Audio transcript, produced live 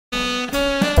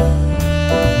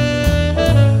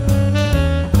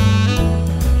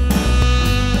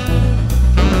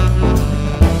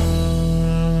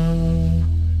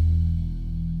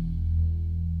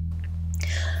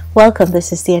Welcome.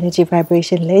 This is the energy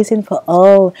vibration lesson for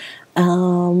all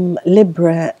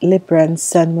Libra and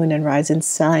Sun, Moon, and Rising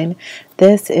sign.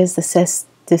 This is the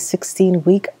 16th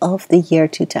week of the year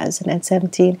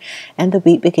 2017, and the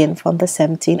week begins from the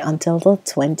 17th until the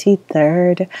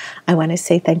 23rd. I want to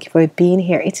say thank you for being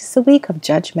here. It is a week of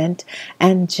judgment,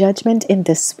 and judgment in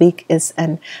this week is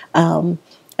an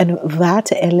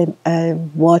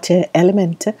water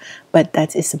element, but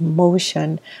that is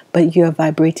motion, but you're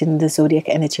vibrating the zodiac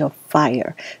energy of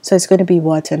fire, so it's going to be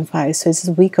water and fire. So it's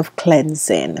a week of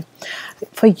cleansing.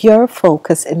 For your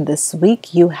focus in this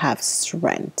week, you have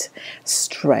strength,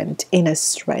 inner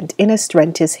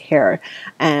strength is here,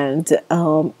 and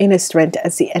inner strength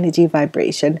as the energy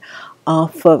vibration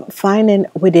of finding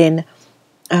within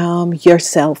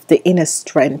yourself the inner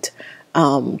strength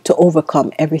to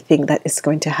overcome everything that is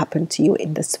going to happen to you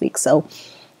in this week. So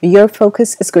your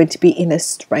focus is going to be inner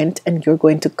strength, and you're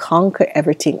going to conquer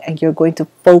everything, and you're going to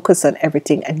focus on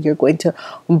everything, and you're going to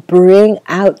bring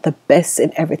out the best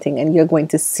in everything, and you're going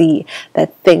to see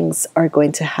that things are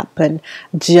going to happen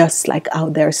just like how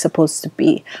they're supposed to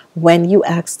be. When you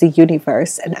ask the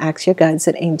universe and ask your guides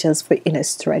and angels for inner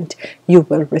strength, you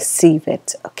will receive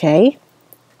it. Okay?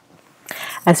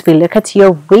 As we look at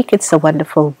your week, it's a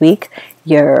wonderful week.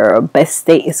 Your best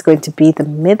day is going to be the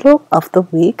middle of the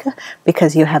week,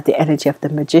 because you have the energy of the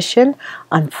Magician.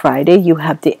 On Friday, you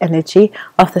have the energy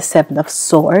of the Seven of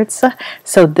Swords.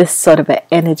 So this sort of an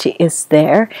energy is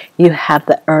there. You have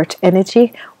the Earth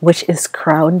energy, which is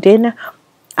grounding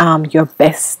your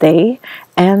best day.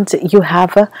 And you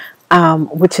have,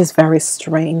 which is very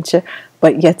strange,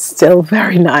 but yet still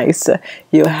very nice,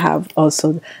 you have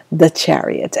also the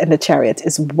Chariot, and the Chariot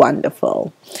is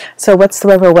wonderful. So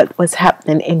whatsoever what was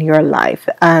happening in your life,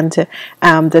 and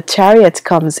the Chariot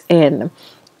comes in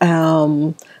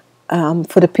for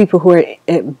the people who are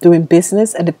doing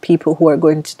business and the people who are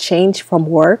going to change from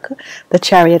work. The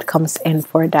Chariot comes in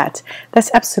for that.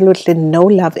 There's absolutely no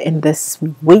love in this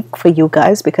week for you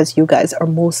guys, because you guys are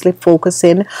mostly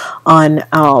focusing on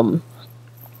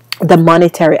the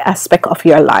monetary aspect of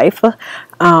your life.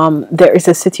 There is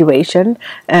a situation,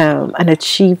 an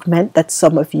achievement that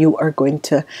some of you are going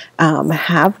to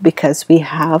have, because we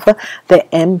have the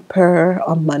Emperor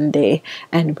on Monday,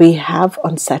 and we have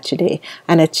on Saturday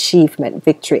an achievement,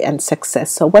 victory, and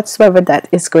success. So whatsoever that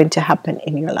is going to happen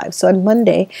in your life. So on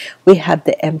Monday, we have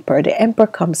the Emperor. The Emperor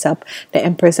comes up. The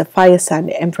Emperor is a fire sign.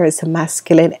 The Emperor is a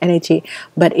masculine energy,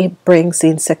 but it brings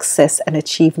in success and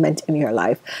achievement in your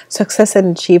life. Success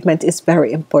and achievement is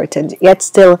very important, yet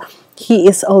still he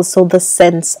is also the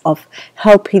sense of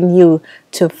helping you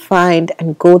to find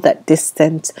and go that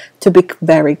distance to be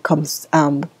very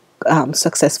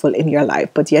successful in your life.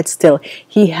 But yet still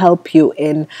he help you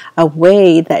in a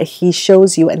way that he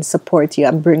shows you and support you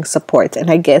and bring support. And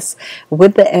I guess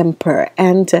with the Emperor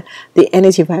and the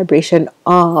energy vibration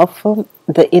of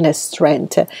the inner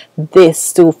strength,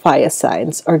 these two fire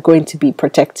signs are going to be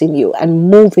protecting you and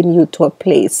moving you to a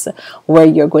place where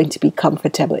you're going to be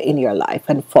comfortable in your life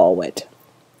and forward.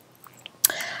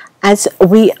 As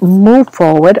we move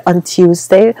forward on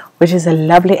Tuesday, which is a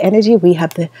lovely energy, we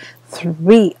have the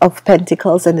Three of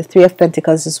Pentacles, and the Three of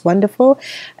Pentacles is wonderful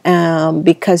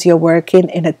because you're working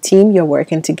in a team, you're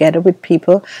working together with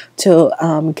people to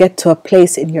get to a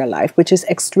place in your life, which is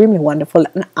extremely wonderful.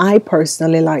 And I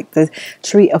personally like the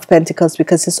Three of Pentacles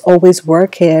because it's always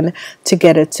working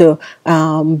together to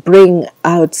bring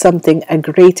out something, a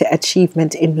greater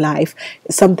achievement in life,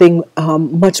 something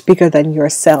much bigger than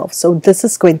yourself. So this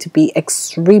is going to be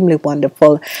extremely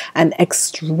wonderful and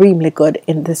extremely good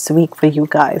in this week for you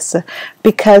guys,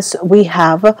 because we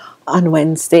have on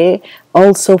Wednesday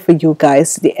also for you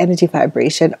guys the energy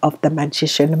vibration of the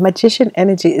Magician. The Magician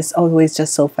energy is always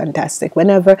just so fantastic.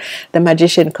 Whenever the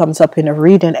Magician comes up in a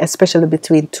reading, especially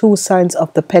between two signs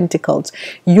of the Pentacles,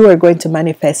 you are going to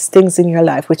manifest things in your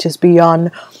life which is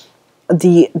beyond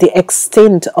the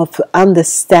extent of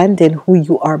understanding who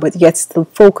you are, but yet still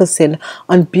focusing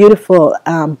on beautiful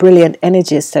brilliant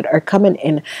energies that are coming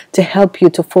in to help you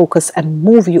to focus and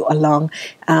move you along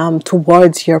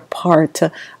towards your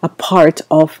a part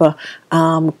of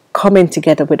coming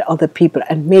together with other people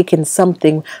and making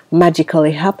something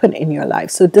magically happen in your life.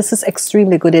 So this is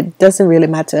extremely good. It doesn't really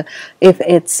matter if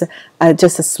it's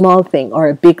just a small thing or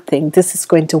a big thing. This is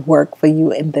going to work for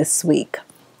you in this week.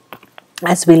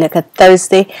 As we look at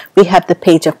Thursday, we have the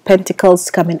Page of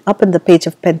Pentacles coming up, and the Page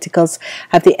of Pentacles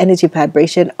have the energy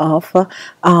vibration of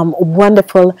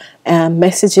wonderful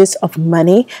messages of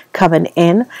money coming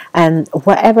in, and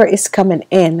whatever is coming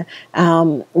in,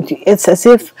 it's as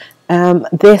if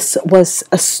this was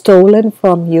stolen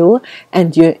from you,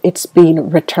 and it's being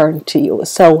returned to you.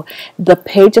 So the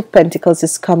Page of Pentacles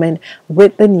is coming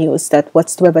with the news that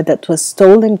whatsoever that was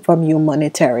stolen from you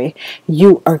monetary,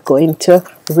 you are going to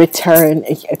return,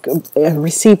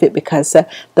 receive it, because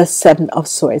the Seven of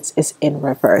Swords is in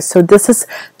reverse. So this is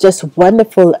just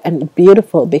wonderful and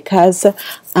beautiful, because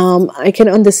I can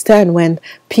understand when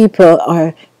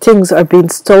things are being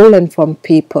stolen from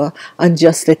people,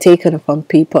 unjustly taken from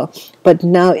people, but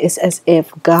now it's as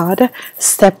if God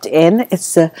stepped in.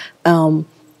 It's a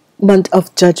month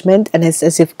of judgment, and it's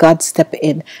as if God stepped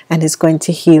in and is going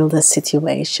to heal the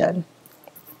situation.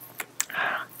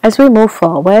 As we move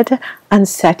forward on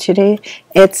Saturday,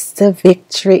 it's the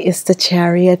victory, it's the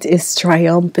Chariot, it's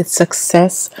triumph, it's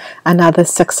success, another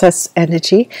success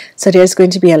energy. So there's going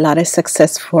to be a lot of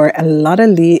success for a lot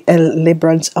of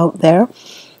Librans out there.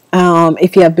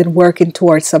 If you have been working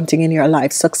towards something in your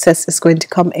life, success is going to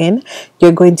come in.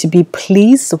 You're going to be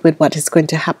pleased with what is going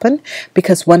to happen,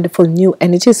 because wonderful new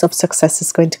energies of success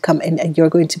is going to come in, and you're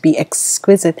going to be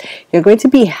exquisite. You're going to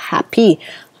be happy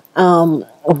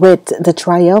with the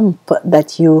triumph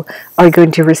that you are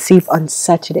going to receive on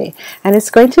Saturday. And it's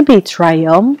going to be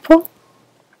triumph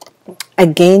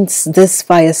against this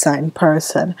fire sign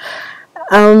person.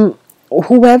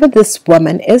 Whoever this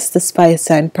woman is, this fire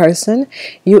sign person,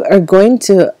 you are going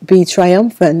to be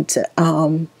triumphant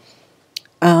over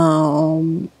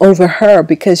her,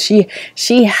 because she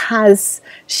has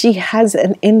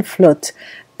an influence.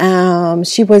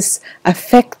 She was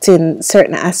affecting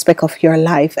certain aspect of your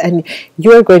life, and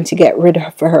you're going to get rid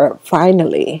of her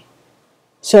finally.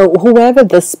 So whoever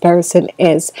this person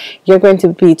is, you're going to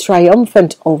be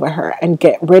triumphant over her and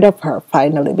get rid of her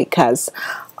finally, because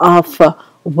of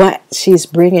what she's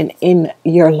bringing in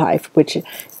your life, which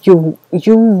you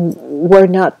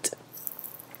weren't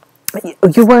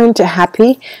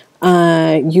happy.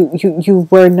 You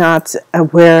were not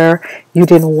aware. You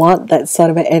didn't want that sort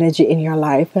of energy in your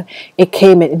life. It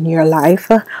came in your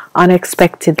life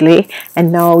unexpectedly,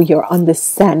 and now you're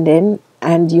understanding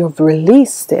and you've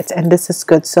released it, and this is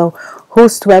good. So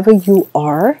whosoever you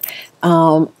are,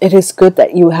 it is good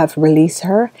that you have released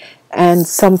her. And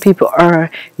some people are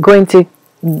going to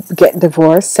get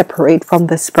divorced, separate from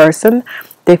this person.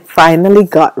 They finally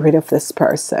got rid of this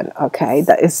person. Okay,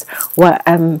 that is what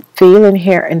I'm feeling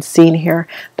here and seeing here,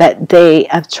 that they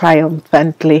have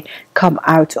triumphantly come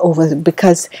out over,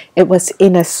 because it was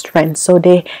inner strength. So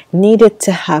they needed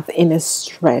to have inner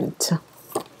strength.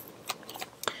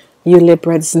 You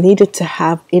Librans needed to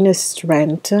have inner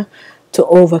strength to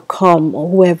overcome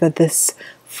whoever this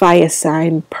fire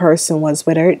sign person was,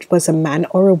 whether it was a man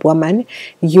or a woman.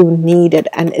 You needed,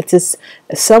 and it is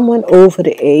someone over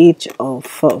the age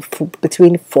of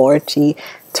between 40,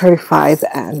 35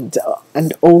 and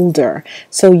older.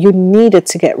 So you needed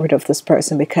to get rid of this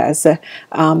person, because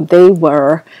they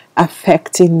were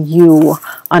affecting you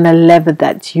on a level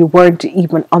that you weren't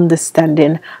even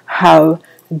understanding how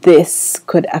this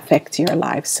could affect your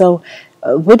life. So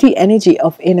with the energy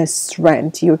of inner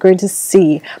strength, you're going to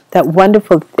see that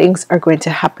wonderful things are going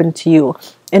to happen to you.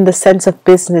 In the sense of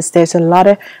business, there's a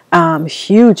lot of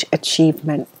huge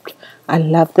achievement. I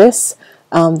love this.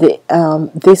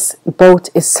 This boat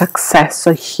is success.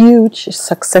 So huge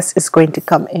success is going to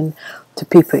come in to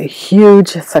people. Huge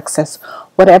success.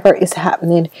 Whatever is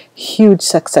happening, huge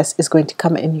success is going to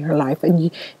come in your life. And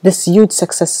this huge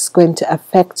success is going to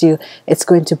affect you. It's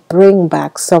going to bring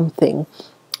back something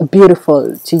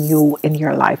beautiful to you in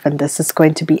your life, and this is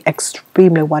going to be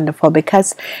extremely wonderful,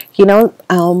 because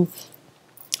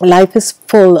life is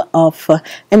full of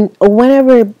and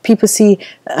whenever people see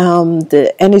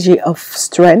the energy of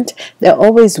strength, they're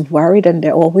always worried and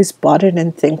they're always bothered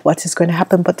and think what is going to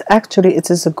happen. But actually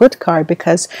it is a good card,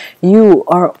 because you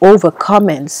are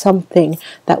overcoming something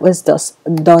that was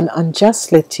done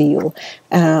unjustly to you.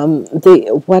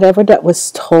 Whatever that was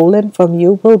stolen from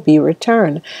you will be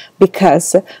returned,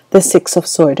 because the Six of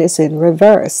Swords is in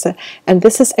reverse. And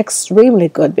this is extremely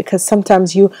good, because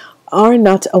sometimes you are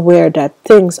not aware that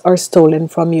things are stolen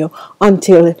from you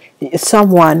until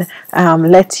someone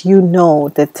lets you know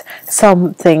that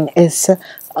something is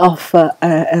of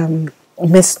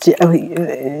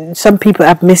some people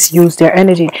have misused their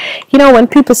energy. When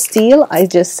people steal, I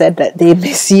just said that they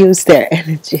misuse their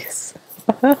energies.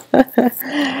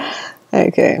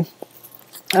 Okay.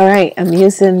 All right. I'm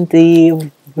using the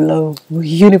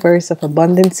Universe of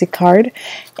Abundance card,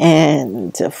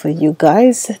 and for you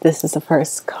guys, this is the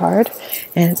first card,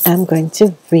 and I'm going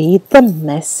to read the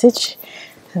message.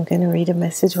 I'm going to read a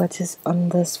message what is on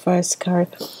this first card,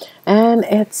 and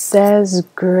it says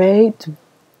great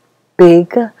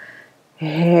big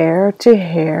hair to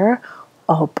hair,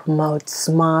 open mouth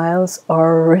smiles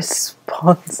are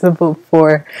responsible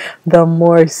for the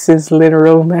more sizzling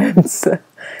romance,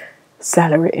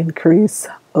 salary increase,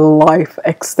 life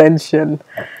extension,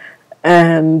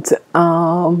 and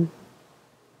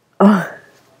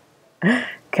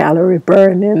calorie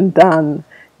burning than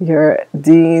your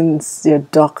deans, your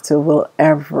doctor will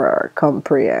ever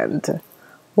comprehend.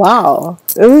 Wow,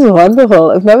 this is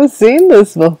wonderful. I've never seen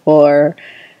this before.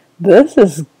 This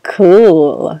is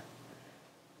cool.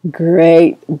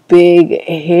 Great big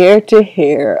hair to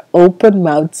hair, open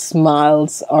mouth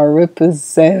smiles are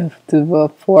representative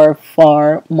for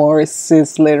far more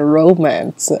sizzling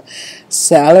romance,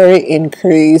 salary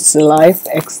increase, life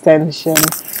extension,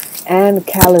 and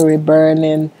calorie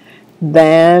burning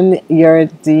than your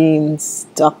dean's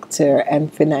doctor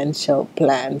and financial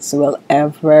plans will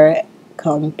ever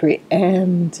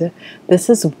comprehend. This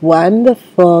is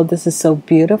wonderful. This is so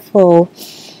beautiful.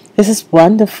 This is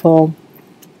wonderful.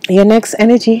 Your next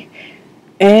energy,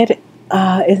 it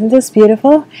isn't this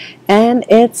beautiful? And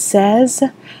it says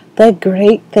the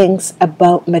great things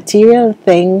about material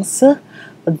things,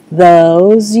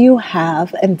 those you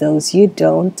have and those you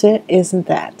don't, isn't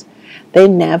that they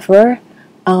never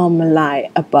lie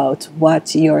about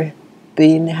what you've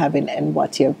been having and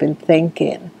what you've been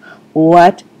thinking.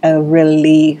 What a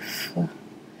relief.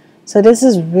 So this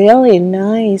is really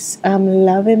nice. I'm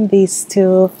loving these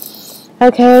two.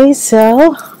 Okay,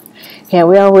 so here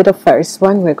we are with the first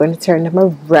one. We're going to turn them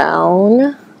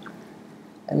around,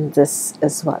 and this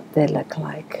is what they look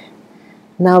like.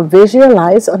 Now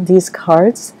visualize on these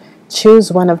cards,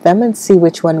 choose one of them and see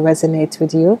which one resonates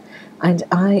with you. And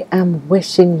I am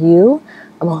wishing you,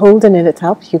 I'm holding it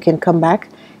up, you can come back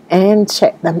and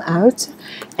check them out.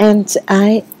 And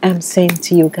I am saying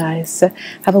to you guys,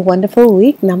 have a wonderful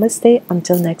week. Namaste,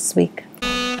 until next week.